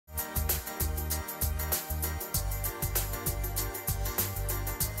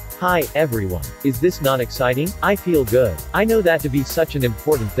Hi, everyone. Is this not exciting? I feel good. I know that to be such an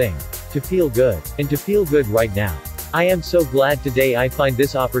important thing. To feel good. And to feel good right now. I am so glad today I find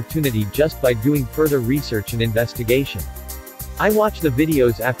this opportunity just by doing further research and investigation. I watched the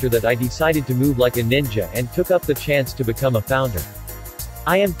videos after that I decided to move like a ninja and took up the chance to become a founder.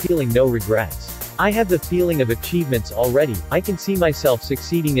 I am feeling no regrets. I have the feeling of achievements already. I can see myself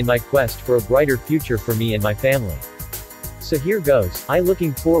succeeding in my quest for a brighter future for me and my family. So here goes, I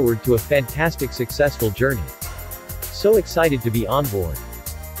looking forward to a fantastic successful journey. So excited to be on board.